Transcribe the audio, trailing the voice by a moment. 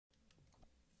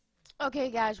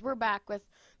Okay, guys, we're back with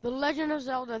The Legend of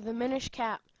Zelda, the Minish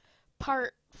Cap,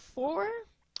 Part 4?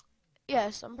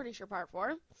 Yes, I'm pretty sure Part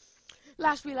 4.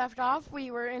 Last we left off, we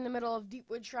were in the middle of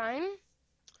Deepwood Shrine,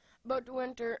 about to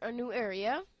enter a new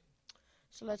area.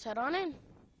 So let's head on in.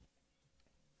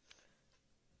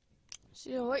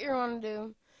 So what you want to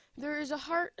do, there is a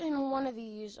heart in one of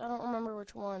these. I don't remember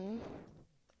which one.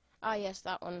 Ah, yes,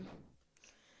 that one.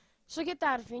 So get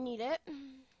that if you need it.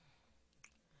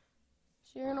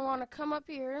 So you're going to want to come up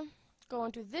here, go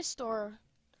into this door.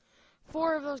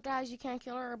 4 of those guys you can't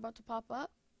kill are about to pop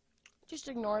up. Just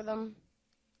ignore them,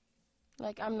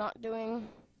 like I'm not doing.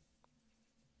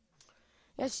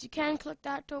 Yes, you can click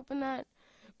that to open that,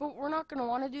 but we're not going to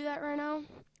want to do that right now.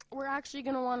 We're actually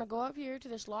going to want to go up here to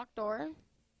this locked door.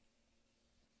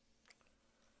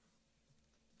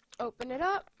 Open it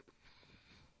up.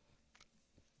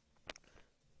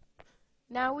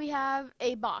 Now we have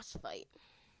a boss fight.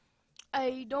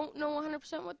 I don't know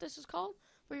 100% what this is called.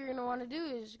 What you're going to want to do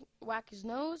is whack his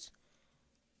nose,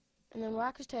 and then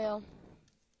whack his tail.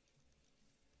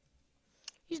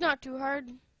 He's not too hard.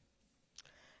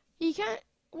 He can't.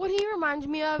 What he reminds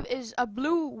me of is a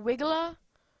blue Wiggler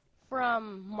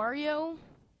from Mario.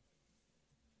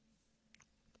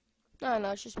 No,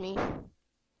 it's just me.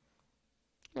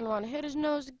 Gonna want to hit his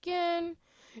nose again.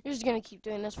 You're just gonna keep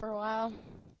doing this for a while.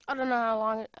 I don't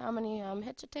know how many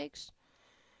hits it takes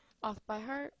off by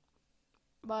heart,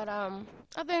 but I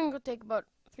think it'll take about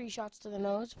 3 shots to the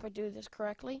nose if I do this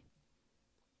correctly.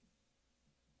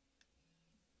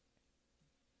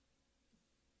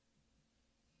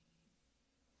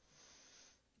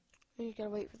 And you gotta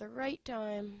wait for the right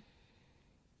time.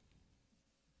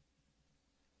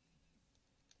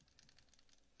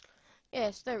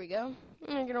 Yes, there we go.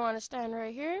 And you're gonna want to stand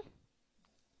right here,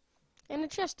 and a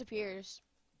chest appears.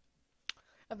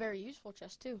 A very useful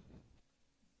chest too.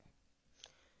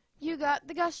 You got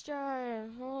the gust jar.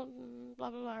 Well, blah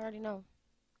blah blah. I already know.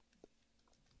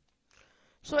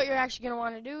 So what you're actually gonna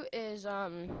want to do is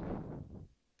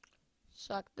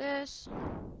suck this.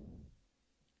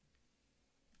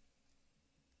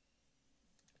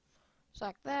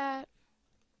 Suck that.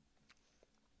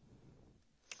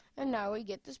 And now we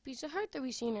get this piece of heart that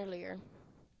we seen earlier.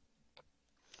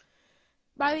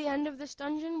 By the end of this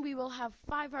dungeon, we will have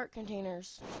 5 heart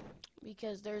containers,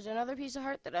 because there's another piece of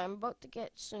heart that I'm about to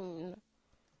get soon.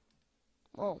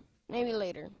 Well, maybe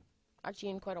later. Actually,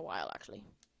 in quite a while, actually.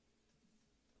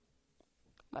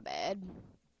 My bad.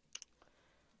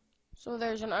 So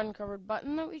there's an uncovered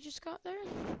button that we just got there,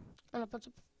 and it puts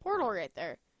a portal right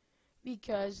there,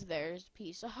 because there's a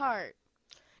piece of heart.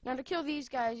 Now to kill these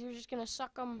guys, you're just going to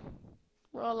suck them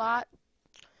a lot.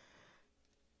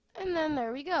 And then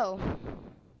there we go.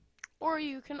 Or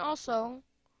you can also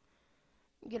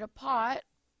get a pot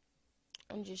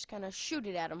and just kind of shoot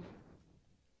it at them.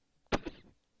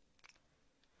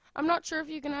 I'm not sure if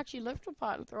you can actually lift a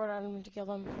pot and throw it at them to kill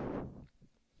them.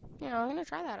 Yeah, I'm going to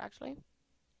try that actually.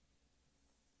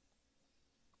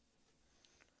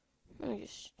 Let me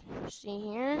just see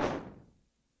here.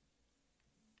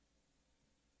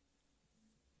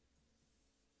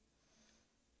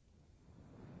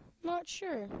 Not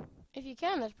sure. If you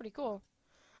can, that's pretty cool.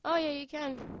 Oh yeah, you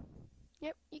can.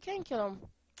 Yep, you can kill him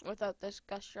without this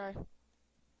gust jar.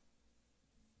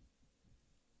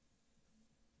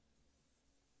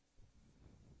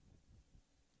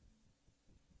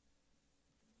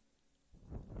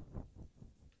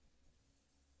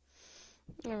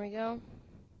 There we go.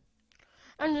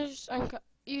 And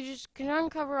you just can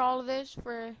uncover all of this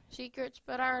for secrets,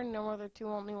 but I already know where the 2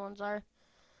 only ones are.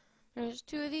 There's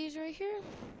 2 of these right here.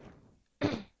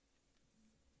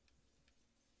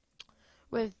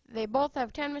 They both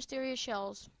have 10 mysterious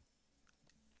shells.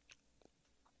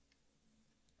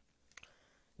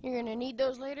 You're gonna need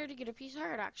those later to get a piece of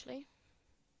heart, actually,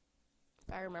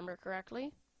 if I remember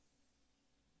correctly.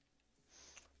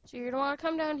 So you're gonna want to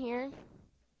come down here.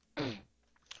 Then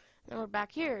we're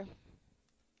back here.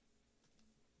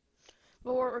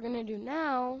 But what we're gonna do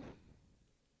now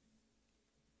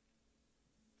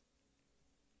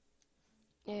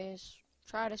is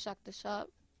try to suck this up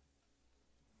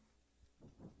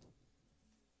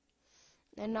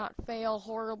and not fail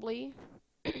horribly.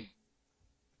 I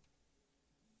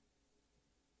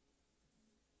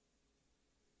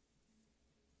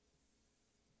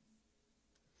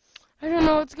don't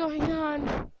know what's going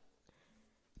on.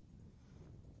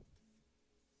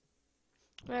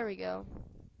 There we go.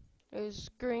 It was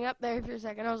screwing up there for a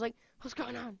second. I was like, what's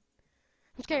going on?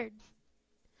 I'm scared.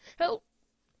 Help!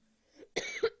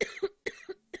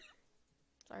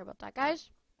 Sorry about that, guys.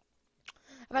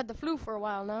 I've had the flu for a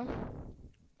while now.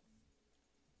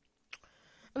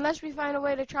 Unless we find a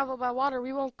way to travel by water,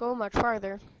 we won't go much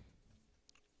farther.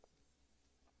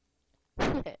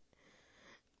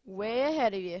 Way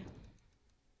ahead of you.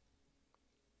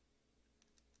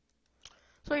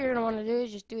 So what you're going to want to do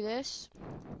is just do this.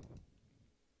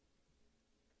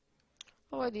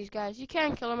 Avoid these guys. You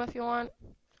can kill them if you want,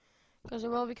 because it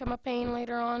will become a pain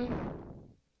later on.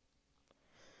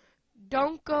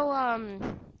 Don't go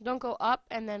up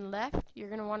and then left. You're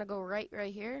going to want to go right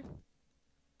here.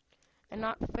 And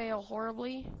not fail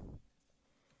horribly.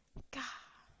 God,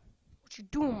 what you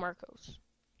doing, Marcos?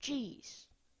 Jeez.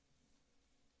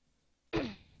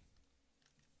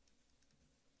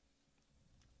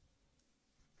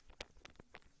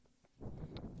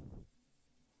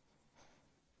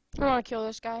 I want to kill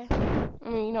this guy. I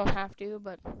mean, you don't have to,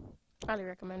 but highly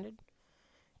recommended.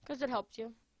 Because it helps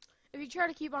you. If you try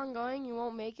to keep on going, you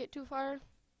won't make it too far.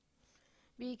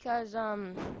 Because,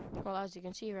 well, as you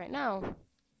can see right now,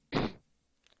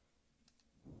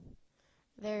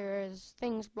 there's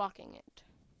things blocking it.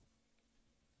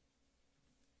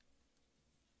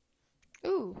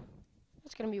 Ooh,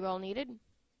 that's going to be well needed.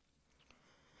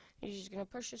 He's just going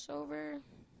to push us over.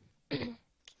 Then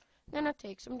it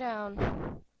takes him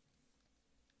down.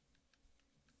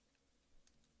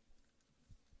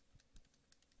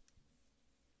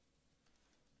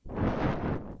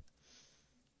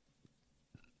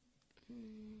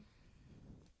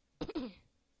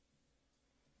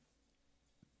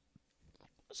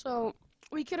 So,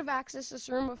 we could have accessed this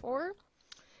room before,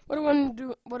 but it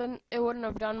wouldn't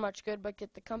have done much good but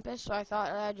get the compass, so I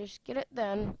thought I'd just get it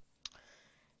then.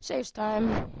 Saves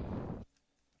time.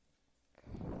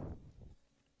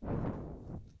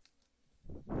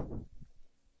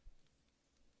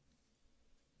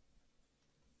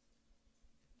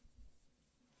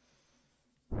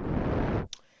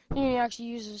 You can actually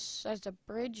use this as a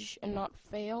bridge and not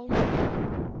fail.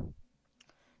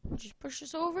 Just push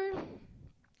this over.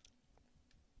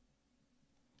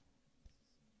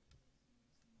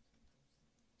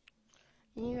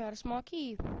 You got a small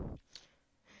key.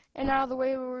 And now the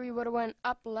way where we would have went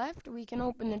up left, we can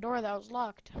open the door that was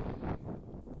locked.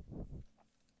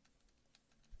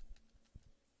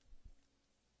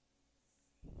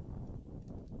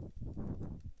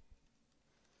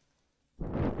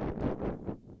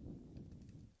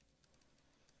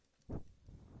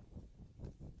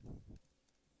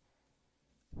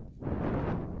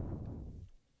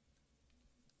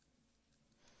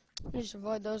 Just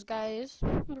avoid those guys.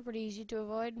 They're pretty easy to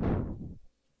avoid.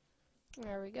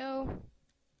 There we go.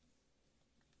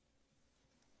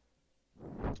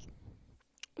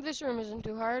 This room isn't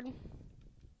too hard. What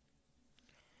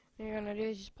you're gonna do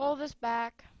is just pull this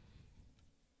back.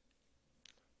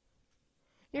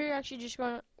 You're actually just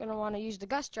gonna want to use the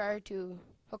gust jar to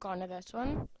hook onto this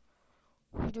one.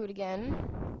 Do it again.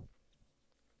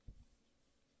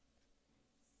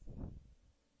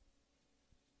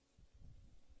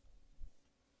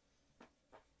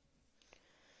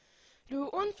 Do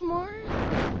it once more,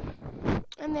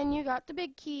 and then you got the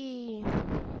big key.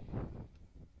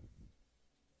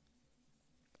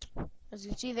 As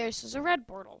you can see, this is a red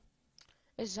portal.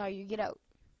 This is how you get out.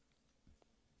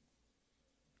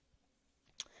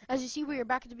 As you see, we are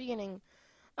back at the beginning.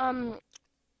 We're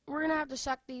gonna have to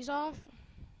suck these off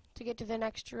to get to the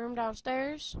next room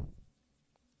downstairs.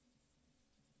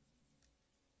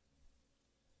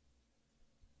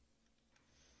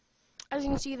 As you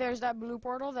can see, there's that blue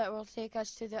portal that will take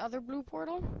us to the other blue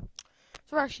portal.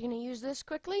 So we're actually going to use this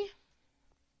quickly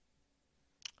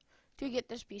to get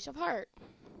this piece of heart.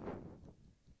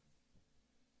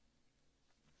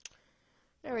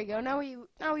 There we go. Now we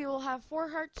will have 4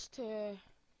 hearts to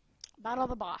battle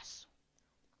the boss.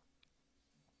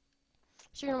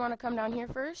 So you're going to want to come down here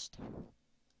first.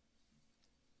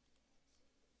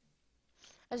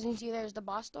 As you can see, there's the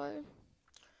boss door.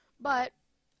 But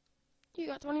you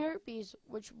got 20 rupees,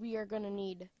 which we are going to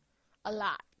need a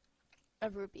lot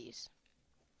of rupees.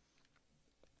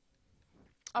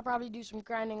 I'll probably do some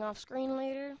grinding off screen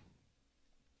later.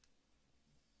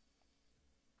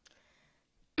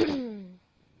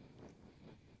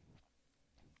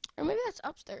 Or maybe that's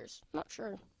upstairs. Not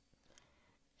sure.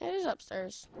 It is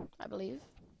upstairs, I believe.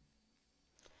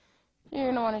 You're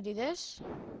going to want to do this.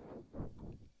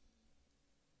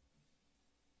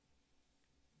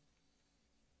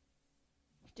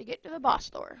 To get to the boss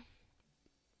door.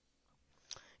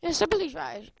 Yes, I believe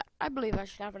I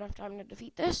should have enough time to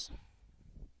defeat this.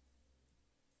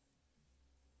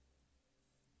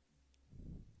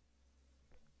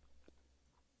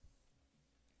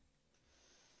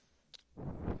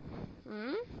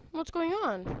 What's going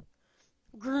on?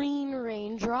 Green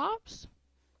raindrops?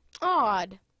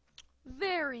 Odd.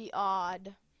 Very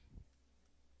odd.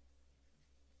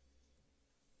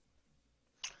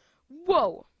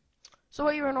 Whoa! So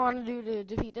what you're going to want to do to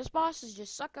defeat this boss is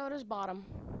just suck out his bottom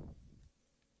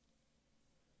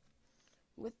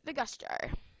with the gust jar.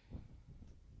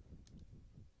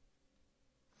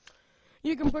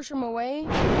 You can push him away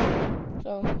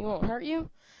so he won't hurt you.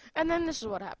 And then this is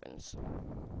what happens.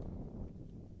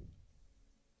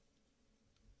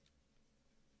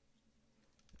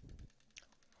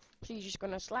 So you're just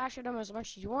going to slash at him as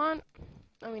much as you want.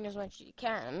 I mean, as much as you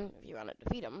can if you want to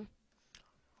defeat him.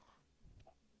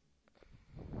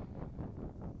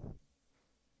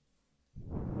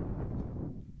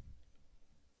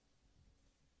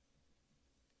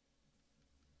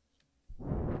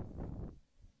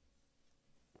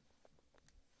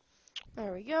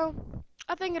 There we go.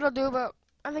 I think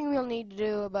we'll need to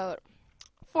do about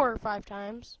 4 or 5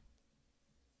 times.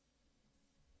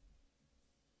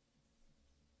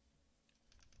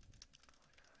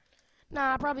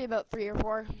 Nah, probably about 3 or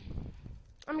 4.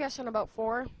 I'm guessing about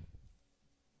 4.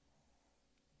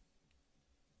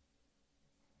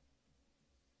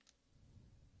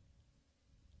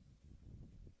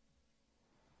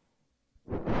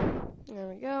 There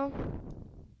we go.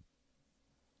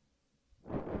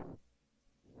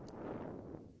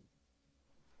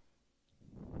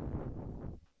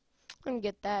 And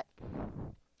get that.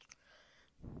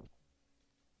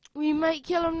 We might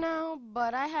kill him now,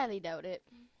 but I highly doubt it.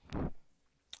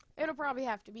 It'll probably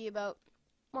have to be about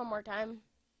 1 more time.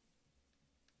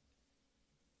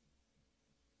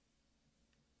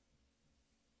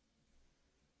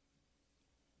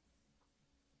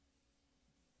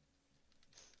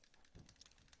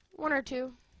 One or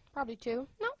 2. Probably 2.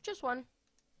 No, just 1.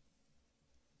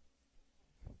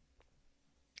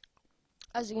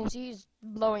 As you can see, he's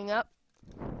blowing up.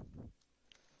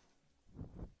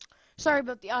 Sorry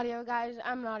about the audio, guys.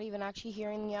 I'm not even actually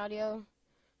hearing the audio.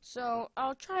 So,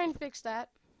 I'll try and fix that.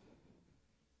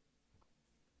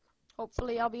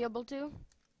 Hopefully, I'll be able to.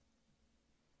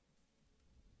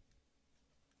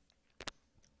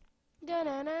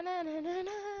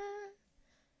 Da-na-na-na-na-na-na.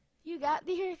 You got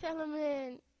the earth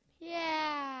element.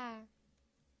 Yeah.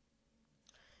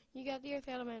 You got the earth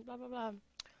element. Blah, blah, blah.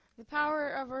 The power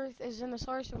of earth is in the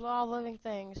source of all living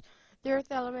things. The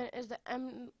earth element is the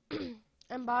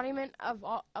embodiment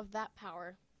of that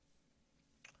power.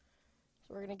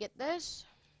 So we're going to get this.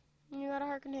 You got a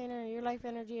heart container. Your life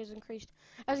energy is increased.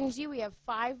 As you can see, we have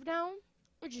 5 now,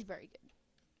 which is very good.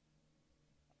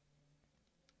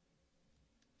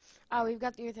 We've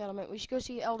got the earth element. We should go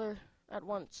see Elder at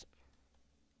once.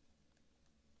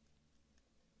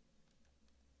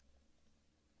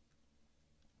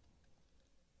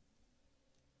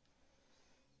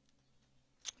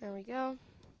 There we go.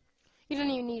 You don't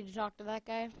even need to talk to that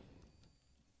guy.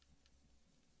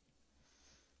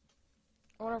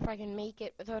 I wonder if I can make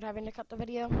it without having to cut the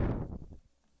video.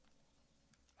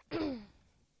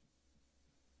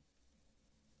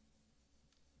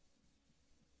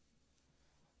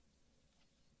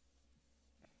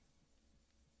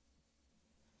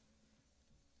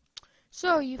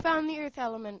 So, you found the earth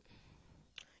element.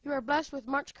 You are blessed with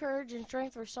much courage and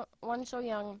strength for one so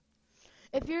young.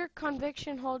 If your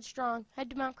conviction holds strong, head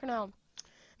to Mount Cornell.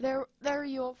 There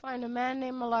you will find a man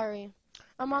named Malari.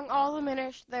 Among all the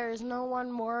Minish, there is no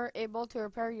one more able to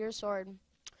repair your sword.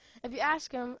 If you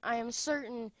ask him, I am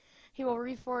certain he will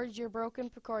reforge your broken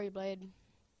Picori blade.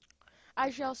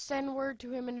 I shall send word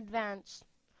to him in advance.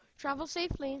 Travel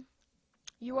safely.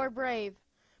 You are brave,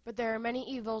 but there are many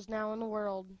evils now in the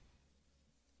world.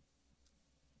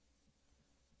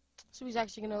 So he's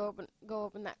actually going to go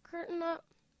open that curtain up.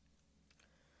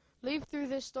 Leave through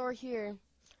this door here.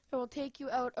 It will take you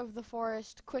out of the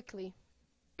forest quickly.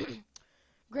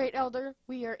 Great Elder,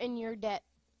 we are in your debt.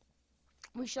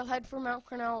 We shall head for Mount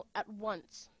Cornell at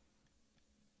once.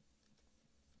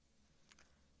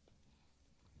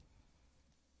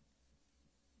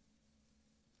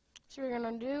 So what we're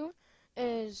going to do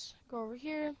is go over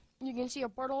here. You can see a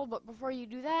portal, but before you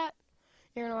do that,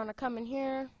 you're going to want to come in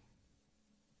here.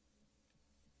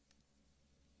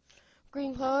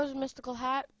 Green clothes, mystical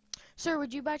hat. Sir,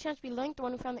 would you by chance be Link, the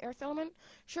one who found the earth element?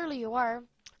 Surely you are.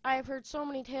 I have heard so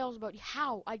many tales about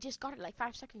how. I just got it like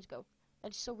 5 seconds ago.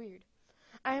 That's so weird.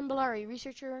 I am Balari,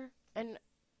 researcher and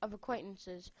of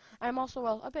acquaintances. I am also,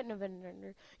 well, a bit of an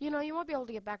inventor. You know, you won't be able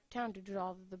to get back to town to do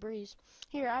all the breeze.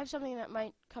 Here, I have something that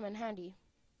might come in handy.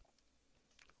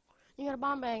 You got a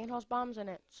bomb bag and holds bombs in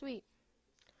it. Sweet.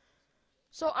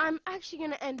 So I'm actually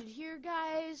going to end it here,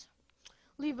 guys.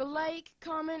 Leave a like,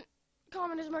 comment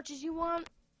as much as you want.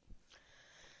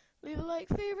 Leave a like,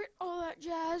 favorite, all that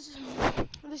jazz.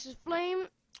 This is Flame,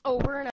 over and out.